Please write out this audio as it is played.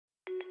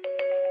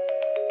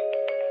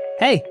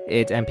Hey,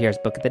 it's NPR's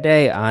Book of the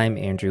Day. I'm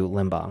Andrew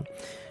Limbong.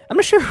 I'm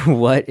not sure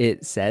what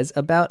it says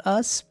about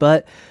us,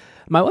 but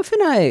my wife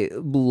and I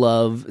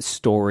love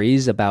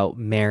stories about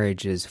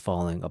marriages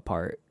falling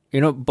apart.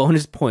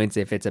 Bonus points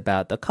if it's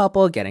about the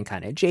couple getting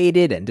kind of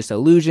jaded and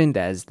disillusioned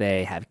as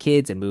they have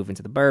kids and move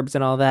into the burbs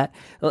and all that.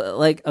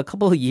 Like a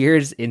couple of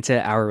years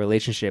into our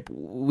relationship,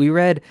 we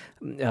read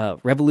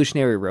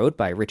Revolutionary Road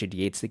by Richard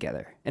Yates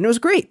together. And it was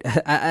great.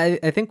 I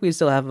think we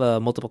still have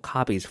multiple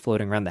copies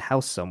floating around the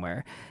house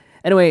somewhere.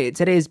 Anyway,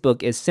 today's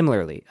book is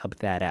similarly up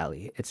that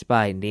alley. It's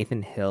by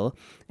Nathan Hill,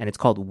 and it's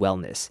called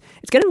Wellness.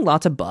 It's getting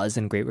lots of buzz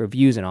and great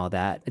reviews and all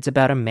that. It's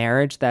about a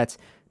marriage that's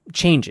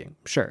changing,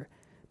 sure.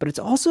 But it's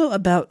also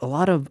about a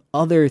lot of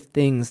other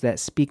things that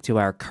speak to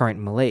our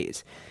current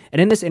malaise.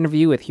 And in this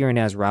interview with Here and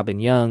Now's Robin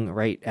Young,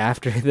 right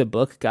after the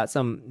book got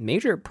some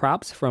major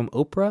props from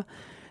Oprah,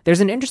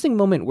 there's an interesting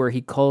moment where he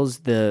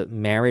calls the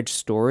marriage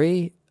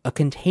story a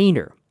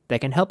container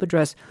that can help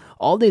address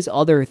all these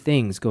other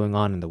things going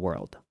on in the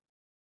world.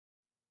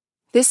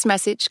 This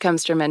message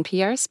comes from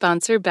NPR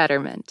sponsor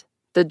Betterment.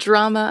 The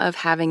drama of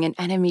having an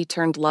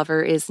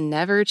enemy-turned-lover is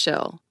never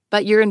chill,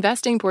 but your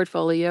investing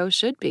portfolio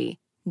should be.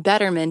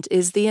 Betterment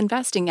is the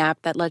investing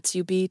app that lets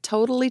you be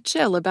totally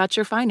chill about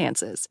your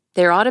finances.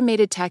 Their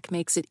automated tech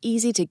makes it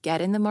easy to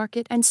get in the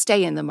market and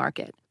stay in the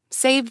market.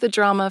 Save the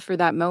drama for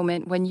that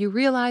moment when you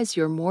realize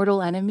your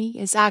mortal enemy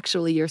is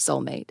actually your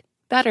soulmate.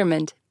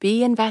 Betterment,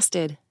 be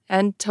invested,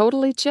 and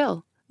totally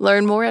chill.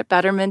 Learn more at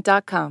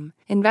Betterment.com.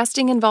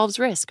 Investing involves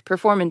risk.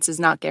 Performance is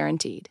not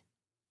guaranteed.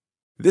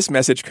 This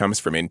message comes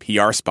from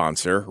NPR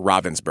sponsor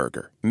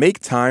Ravensburger. Make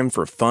time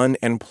for fun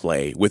and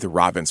play with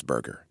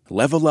Ravensburger.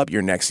 Level up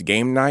your next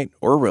game night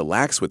or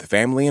relax with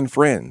family and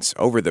friends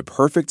over the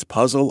perfect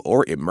puzzle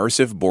or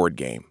immersive board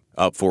game.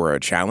 Up for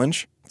a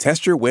challenge?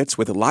 Test your wits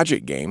with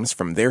logic games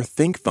from their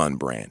Think Fun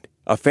brand.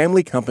 A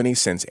family company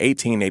since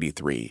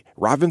 1883,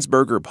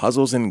 Ravensburger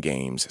puzzles and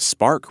games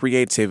spark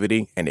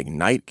creativity and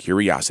ignite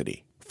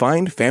curiosity.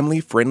 Find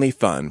family-friendly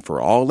fun for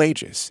all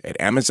ages at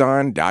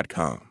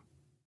Amazon.com.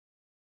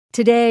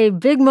 Today,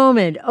 big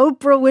moment.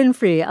 Oprah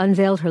Winfrey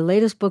unveiled her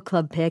latest book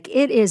club pick.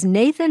 It is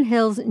Nathan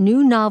Hill's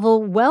new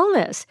novel,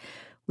 Wellness.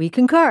 We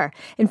concur.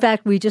 In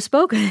fact, we just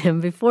spoke with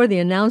him before the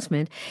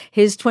announcement.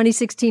 His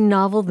 2016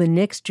 novel, The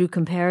Knicks, drew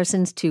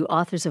comparisons to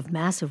authors of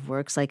massive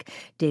works like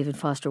David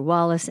Foster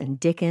Wallace and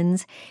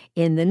Dickens.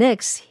 In The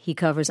Knicks, he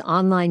covers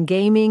online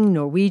gaming,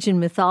 Norwegian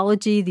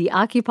mythology, the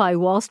Occupy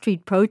Wall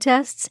Street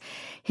protests.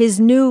 His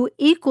new,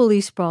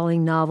 equally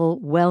sprawling novel,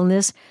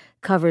 Wellness,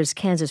 covers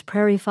Kansas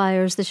prairie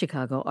fires, the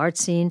Chicago art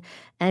scene,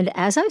 and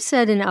as I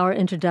said in our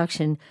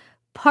introduction,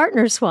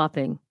 partner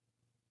swapping.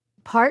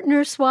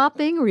 Partner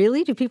swapping?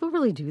 Really? Do people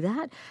really do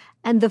that?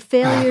 And the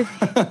failure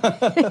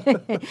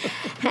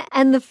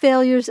and the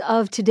failures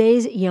of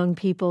today's young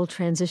people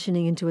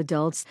transitioning into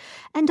adults,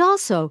 and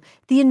also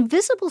the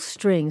invisible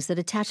strings that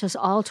attach us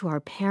all to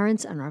our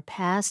parents and our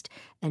past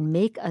and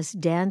make us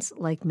dance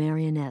like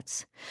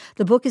marionettes.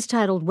 The book is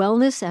titled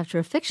Wellness after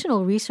a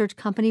fictional research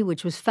company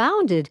which was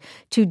founded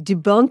to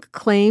debunk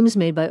claims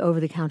made by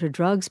over-the-counter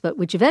drugs, but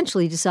which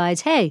eventually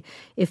decides, hey,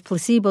 if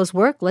placebos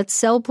work, let's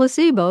sell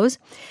placebos.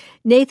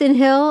 Nathan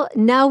Hill,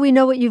 now we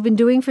know what you've been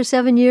doing for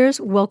 7 years.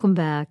 Welcome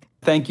back.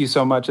 Thank you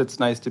so much. It's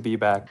nice to be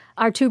back.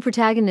 Our two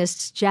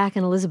protagonists, Jack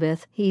and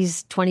Elizabeth.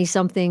 He's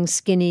 20-something,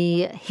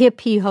 skinny, hip,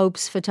 he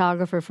hopes,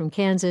 photographer from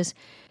Kansas.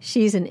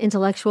 She's an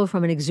intellectual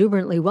from an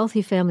exuberantly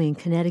wealthy family in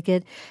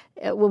Connecticut.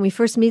 When we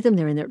first meet them,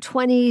 they're in their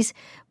 20s.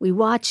 We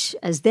watch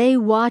as they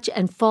watch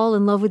and fall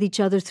in love with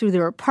each other through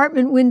their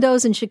apartment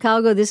windows in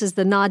Chicago. This is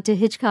the nod to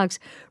Hitchcock's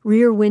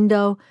Rear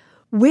Window.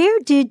 Where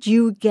did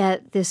you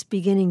get this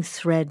beginning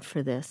thread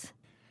for this?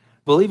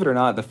 Believe it or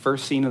not, the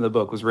first scene of the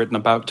book was written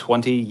about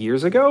 20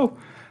 years ago.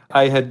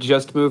 I had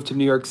just moved to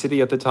New York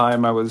City at the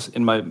time. I was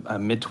in my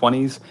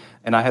mid-20s,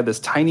 and I had this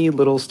tiny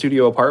little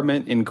studio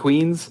apartment in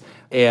Queens,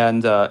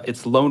 and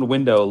its lone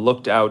window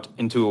looked out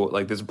into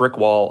like this brick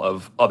wall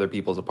of other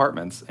people's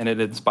apartments, and it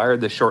inspired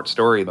this short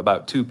story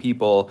about two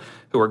people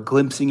who were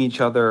glimpsing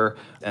each other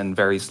and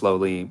very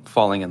slowly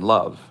falling in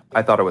love.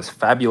 I thought it was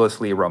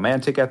fabulously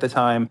romantic at the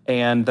time,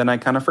 and then I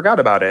kind of forgot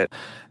about it.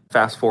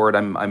 Fast forward,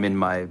 I'm in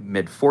my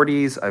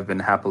mid-40s. I've been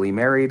happily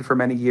married for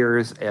many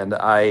years, and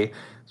I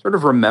sort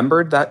of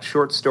remembered that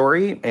short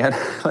story, and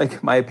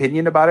like my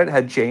opinion about it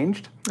had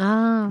changed.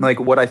 Like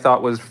what I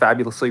thought was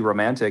fabulously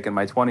romantic in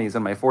my 20s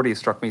and my 40s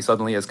struck me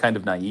suddenly as kind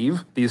of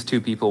naive. These two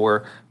people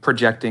were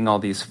projecting all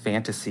these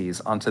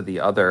fantasies onto the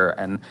other,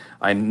 and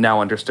I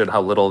now understood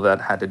how little that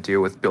had to do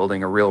with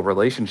building a real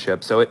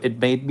relationship. So it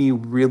made me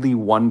really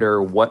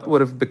wonder what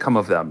would have become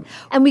of them.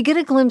 And we get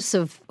a glimpse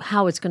of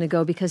how it's going to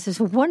go because there's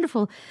a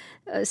wonderful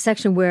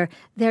section where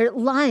they're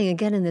lying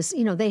again in this,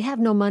 they have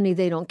no money,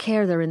 they don't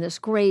care. They're in this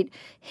great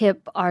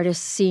hip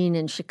artist scene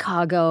in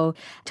Chicago,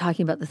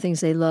 talking about the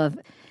things they love.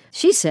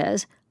 She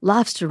says,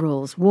 lobster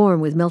rolls warm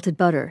with melted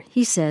butter.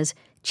 He says,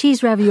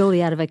 cheese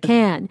ravioli out of a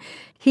can.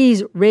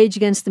 He's Rage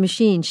Against the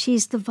Machine.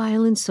 She's the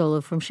violin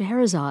solo from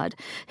Scheherazade.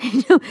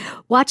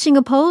 Watching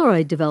a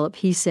Polaroid develop,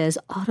 he says,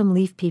 autumn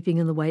leaf peeping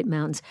in the White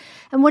Mountains.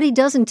 And what he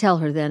doesn't tell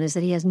her then is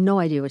that he has no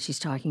idea what she's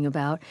talking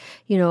about.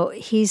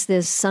 He's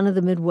this son of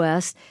the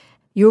Midwest.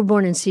 You were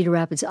born in Cedar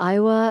Rapids,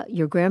 Iowa.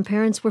 Your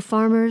grandparents were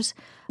farmers.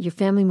 Your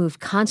family moved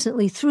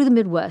constantly through the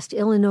Midwest,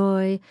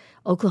 Illinois,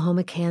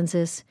 Oklahoma,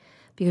 Kansas,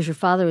 because your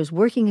father was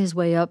working his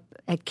way up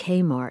at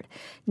Kmart.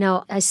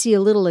 Now, I see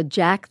a little of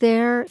Jack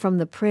there from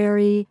the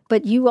prairie,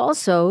 but you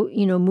also,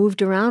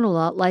 moved around a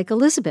lot like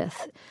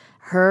Elizabeth.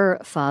 Her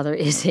father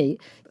is a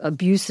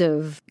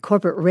abusive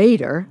corporate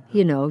raider,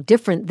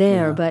 different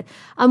there, yeah. But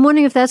I'm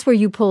wondering if that's where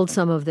you pulled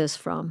some of this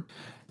from.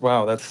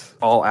 Wow, that's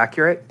all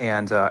accurate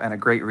and a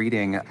great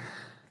reading.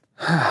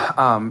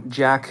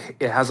 Jack,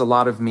 it has a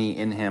lot of me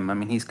in him. I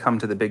mean, he's come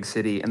to the big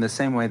city in the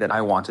same way that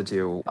I wanted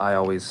to. I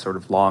always sort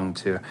of longed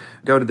to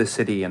go to the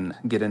city and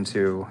get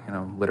into,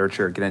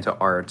 literature, get into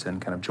art, and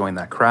kind of join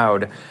that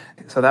crowd.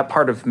 So that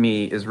part of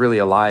me is really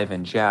alive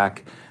in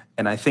Jack.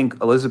 And I think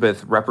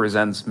Elizabeth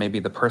represents maybe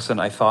the person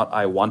I thought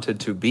I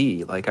wanted to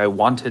be. Like, I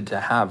wanted to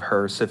have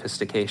her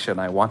sophistication.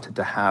 I wanted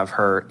to have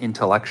her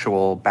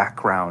intellectual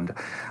background.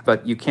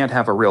 But you can't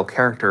have a real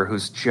character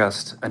who's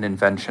just an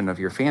invention of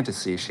your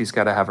fantasy. She's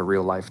got to have a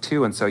real life,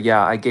 too. And so,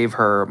 yeah, I gave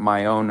her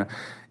my own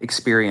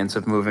experience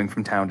of moving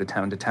from town to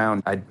town to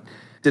town. I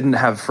didn't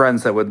have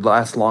friends that would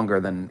last longer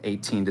than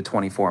 18 to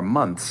 24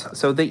 months.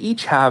 So they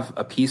each have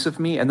a piece of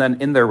me. And then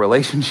in their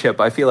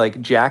relationship, I feel like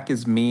Jack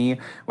is me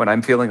when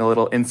I'm feeling a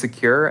little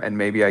insecure and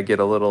maybe I get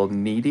a little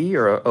needy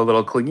or a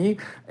little clingy.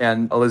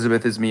 And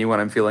Elizabeth is me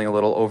when I'm feeling a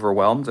little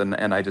overwhelmed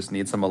and I just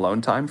need some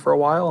alone time for a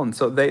while. And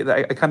so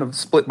I kind of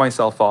split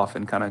myself off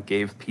and kind of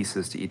gave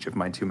pieces to each of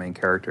my two main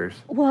characters.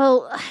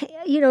 Well,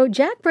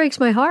 Jack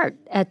breaks my heart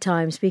at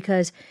times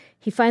because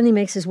he finally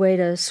makes his way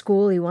to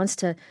school. He wants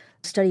to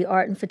study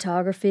art and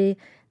photography,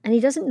 and he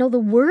doesn't know the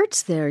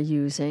words they're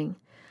using.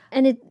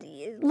 And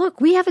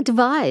look, we have a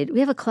divide. We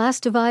have a class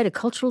divide, a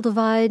cultural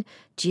divide,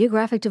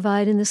 geographic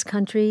divide in this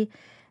country,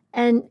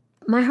 and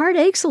my heart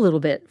aches a little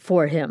bit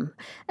for him.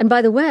 And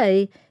by the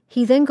way,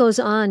 he then goes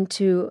on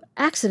to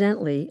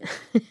accidentally,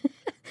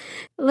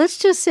 let's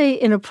just say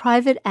in a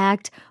private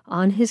act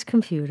on his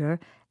computer,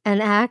 an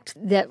act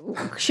that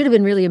should have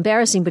been really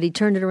embarrassing, but he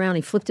turned it around,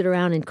 he flipped it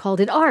around and called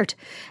it art,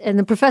 and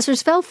the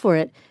professors fell for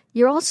it.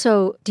 You're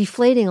also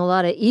deflating a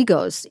lot of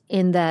egos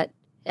in that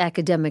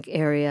academic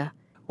area.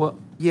 Well,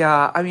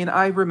 yeah, I mean,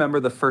 I remember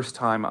the first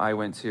time I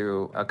went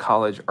to a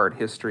college art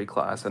history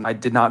class, and I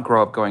did not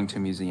grow up going to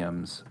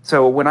museums.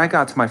 So when I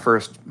got to my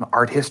first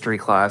art history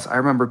class, I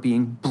remember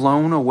being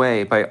blown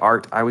away by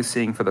art I was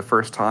seeing for the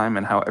first time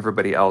and how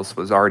everybody else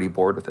was already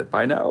bored with it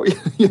by now.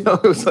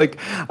 It was like,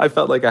 I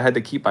felt like I had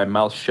to keep my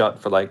mouth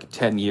shut for like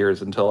 10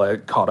 years until I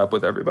caught up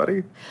with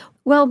everybody.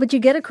 Well, but you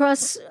get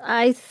across,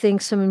 I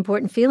think, some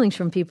important feelings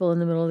from people in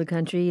the middle of the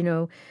country.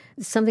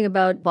 Something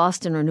about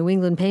Boston or New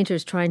England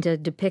painters trying to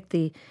depict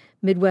the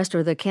Midwest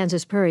or the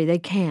Kansas prairie. They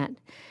can't.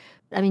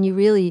 I mean, you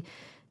really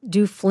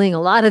do fling a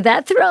lot of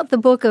that throughout the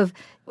book of...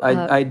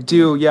 I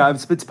do, yeah.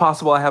 It's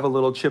possible I have a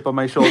little chip on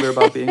my shoulder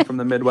about being from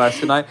the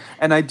Midwest,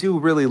 and I do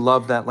really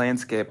love that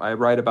landscape. I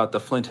write about the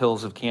Flint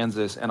Hills of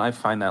Kansas, and I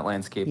find that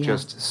landscape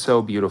just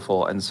so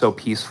beautiful and so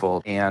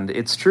peaceful. And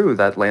it's true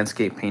that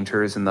landscape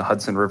painters in the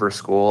Hudson River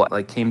School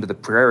came to the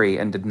prairie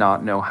and did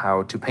not know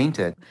how to paint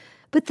it.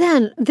 But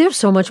then there's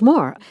so much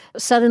more.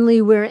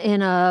 Suddenly we're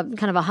in a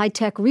kind of a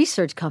high-tech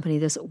research company,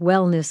 this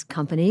wellness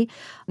company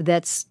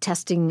that's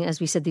testing,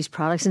 as we said, these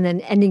products and then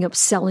ending up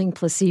selling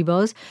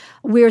placebos.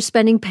 We're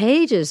spending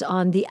pages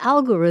on the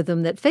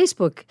algorithm that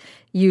Facebook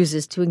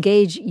uses to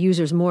engage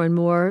users more and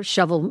more,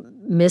 shovel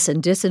mis-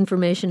 and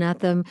disinformation at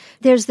them.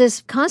 There's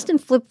this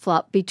constant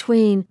flip-flop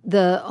between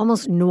the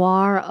almost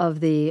noir of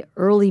the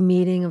early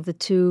meeting of the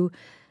two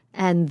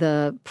and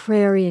the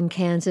prairie in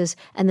Kansas,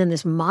 and then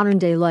this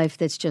modern-day life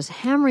that's just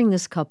hammering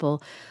this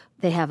couple.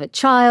 They have a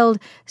child.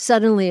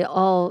 Suddenly,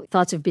 all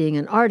thoughts of being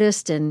an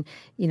artist and,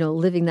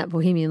 living that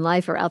bohemian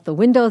life are out the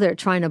window. They're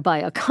trying to buy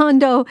a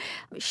condo.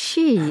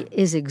 She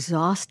is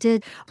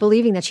exhausted,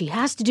 believing that she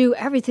has to do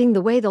everything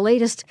the way the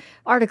latest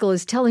article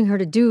is telling her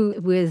to do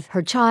with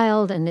her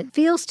child. And it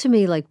feels to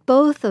me like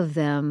both of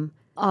them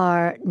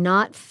are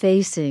not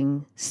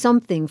facing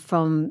something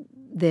from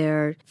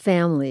their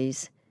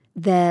families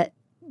that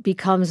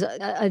becomes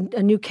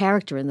a new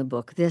character in the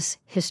book, this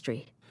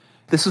history.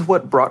 This is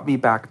what brought me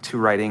back to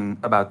writing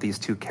about these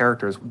two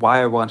characters.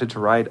 Why I wanted to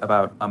write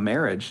about a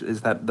marriage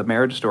is that the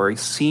marriage story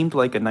seemed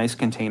like a nice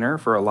container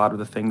for a lot of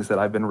the things that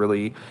I've been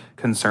really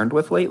concerned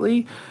with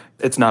lately.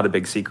 It's not a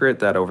big secret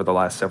that over the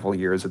last several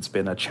years, it's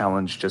been a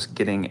challenge just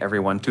getting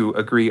everyone to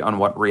agree on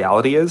what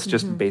reality is,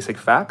 just basic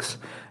facts.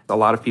 A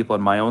lot of people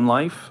in my own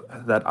life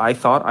that I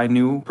thought I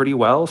knew pretty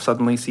well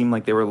suddenly seemed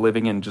like they were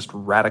living in just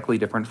radically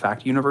different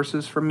fact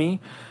universes from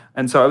me.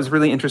 And so I was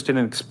really interested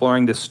in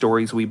exploring the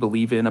stories we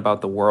believe in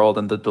about the world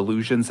and the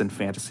delusions and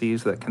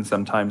fantasies that can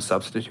sometimes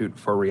substitute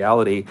for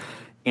reality.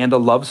 And a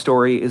love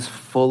story is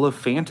full of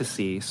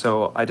fantasy.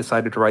 So I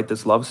decided to write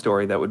this love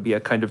story that would be a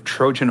kind of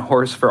Trojan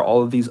horse for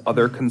all of these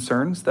other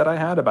concerns that I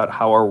had about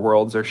how our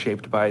worlds are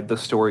shaped by the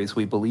stories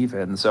we believe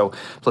in. So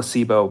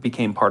placebo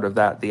became part of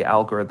that. The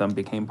algorithm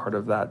became part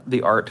of that.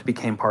 The art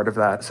became part of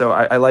that. So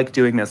I like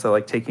doing this. I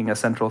like taking a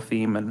central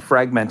theme and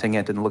fragmenting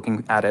it and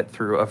looking at it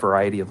through a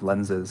variety of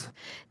lenses.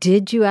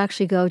 Did you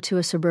actually go to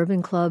a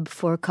suburban club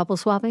for couple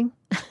swapping?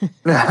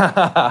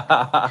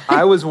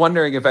 I was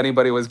wondering if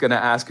anybody was going to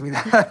ask me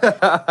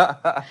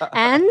that.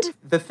 And?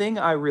 The thing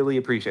I really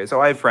appreciate, so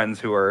I have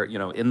friends who are,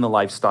 in the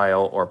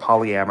lifestyle or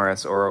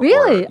polyamorous or...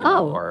 Really?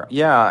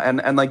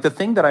 And like the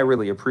thing that I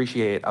really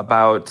appreciate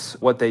about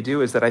what they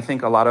do is that I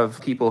think a lot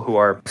of people who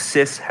are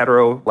cis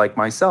hetero like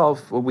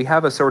myself, we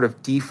have a sort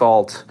of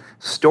default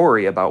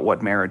story about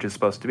what marriage is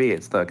supposed to be.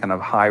 It's the kind of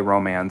high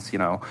romance,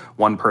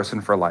 one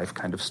person for life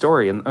kind of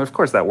story. And of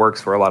course that works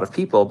for a lot of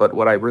people, but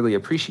what I really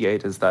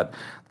appreciate is that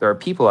there are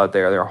people out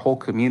there, there are whole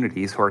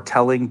communities who are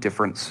telling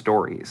different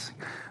stories.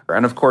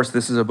 And of course,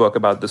 this is a book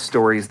about the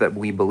stories that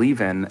we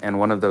believe in, and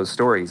one of those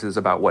stories is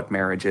about what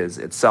marriage is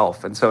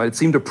itself. And so it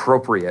seemed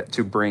appropriate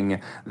to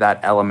bring that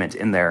element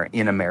in there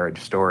in a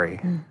marriage story.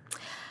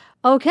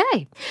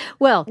 Okay.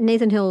 Well,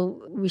 Nathan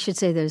Hill, we should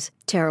say there's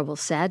terrible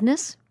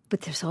sadness,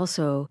 but there's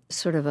also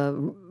sort of a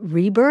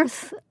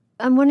rebirth.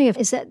 I'm wondering if,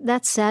 is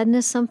that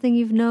sadness something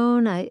you've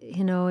known?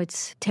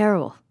 It's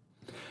terrible.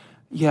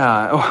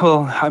 Yeah,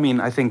 well, I mean,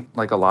 I think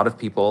like a lot of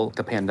people,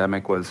 the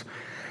pandemic was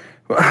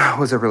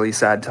a really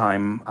sad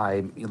time.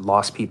 I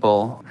lost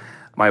people.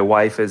 My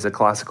wife is a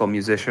classical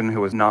musician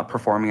who was not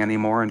performing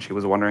anymore, and she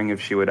was wondering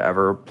if she would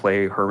ever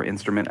play her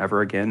instrument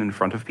ever again in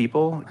front of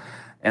people.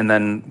 And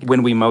then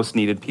when we most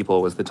needed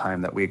people was the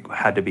time that we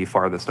had to be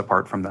farthest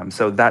apart from them.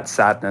 So that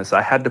sadness,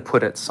 I had to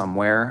put it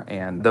somewhere,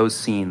 and those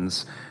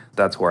scenes,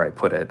 that's where I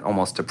put it,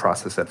 almost to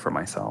process it for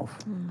myself.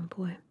 Oh,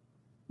 boy.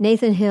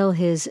 Nathan Hill,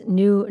 his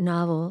new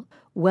novel,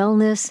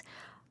 Wellness.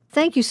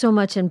 Thank you so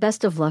much, and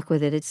best of luck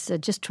with it. It's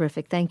just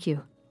terrific. Thank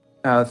you.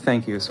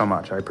 Thank you so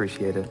much. I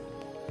appreciate it.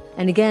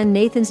 And again,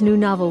 Nathan's new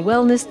novel,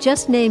 Wellness,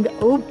 just named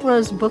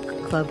Oprah's Book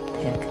Club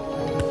pick.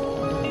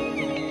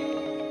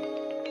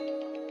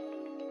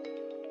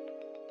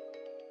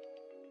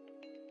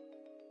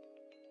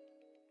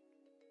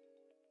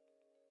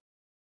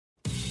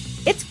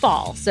 It's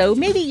fall, so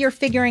maybe you're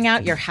figuring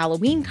out your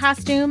Halloween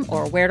costume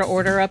or where to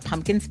order a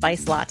pumpkin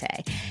spice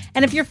latte.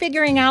 And if you're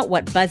figuring out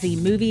what buzzy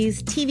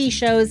movies, TV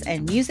shows,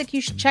 and music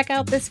you should check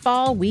out this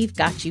fall, we've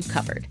got you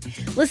covered.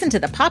 Listen to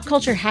the Pop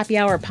Culture Happy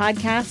Hour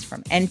podcast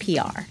from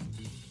NPR.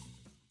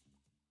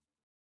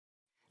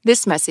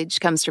 This message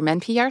comes from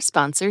NPR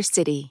sponsor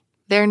Citi.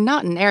 They're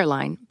not an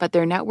airline, but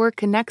their network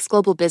connects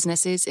global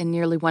businesses in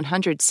nearly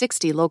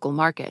 160 local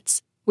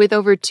markets. With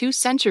over 2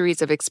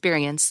 centuries of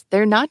experience,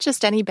 they're not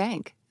just any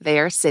bank. They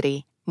are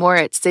Citi. More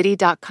at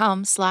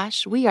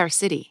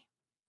citi.com/weareciti.